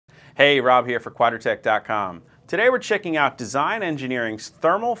Hey, Rob here for Quadratec.com. Today we're checking out Design Engineering's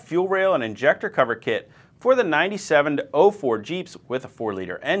thermal fuel rail and injector cover kit for the 97 to 04 Jeeps with a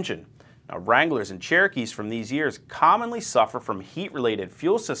 4-liter engine. Now, Wranglers and Cherokees from these years commonly suffer from heat-related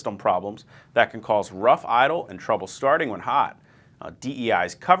fuel system problems that can cause rough idle and trouble starting when hot.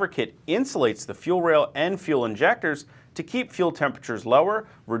 DEI's cover kit insulates the fuel rail and fuel injectors to keep fuel temperatures lower,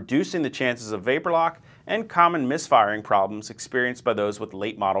 reducing the chances of vapor lock and common misfiring problems experienced by those with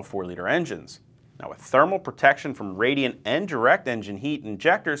late model 4-liter engines. Now, with thermal protection from radiant and direct engine heat,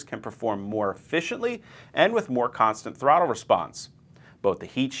 injectors can perform more efficiently and with more constant throttle response. Both the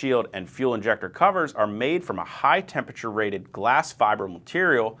heat shield and fuel injector covers are made from a high temperature rated glass fiber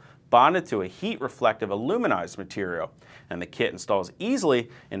material bonded to a heat reflective aluminized material, and the kit installs easily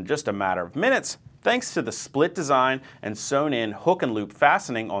in just a matter of minutes thanks to the split design and sewn in hook and loop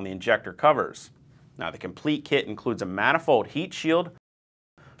fastening on the injector covers. Now, the complete kit includes a manifold heat shield,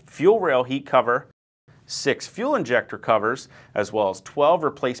 fuel rail heat cover, 6 fuel injector covers, as well as 12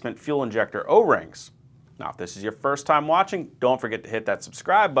 replacement fuel injector O-rings. Now, if this is your first time watching, don't forget to hit that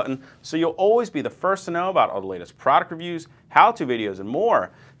subscribe button so you'll always be the first to know about all the latest product reviews, how-to videos, and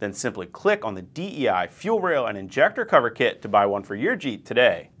more. Then simply click on the DEI fuel rail and injector cover kit to buy one for your Jeep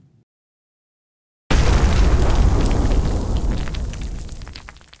today.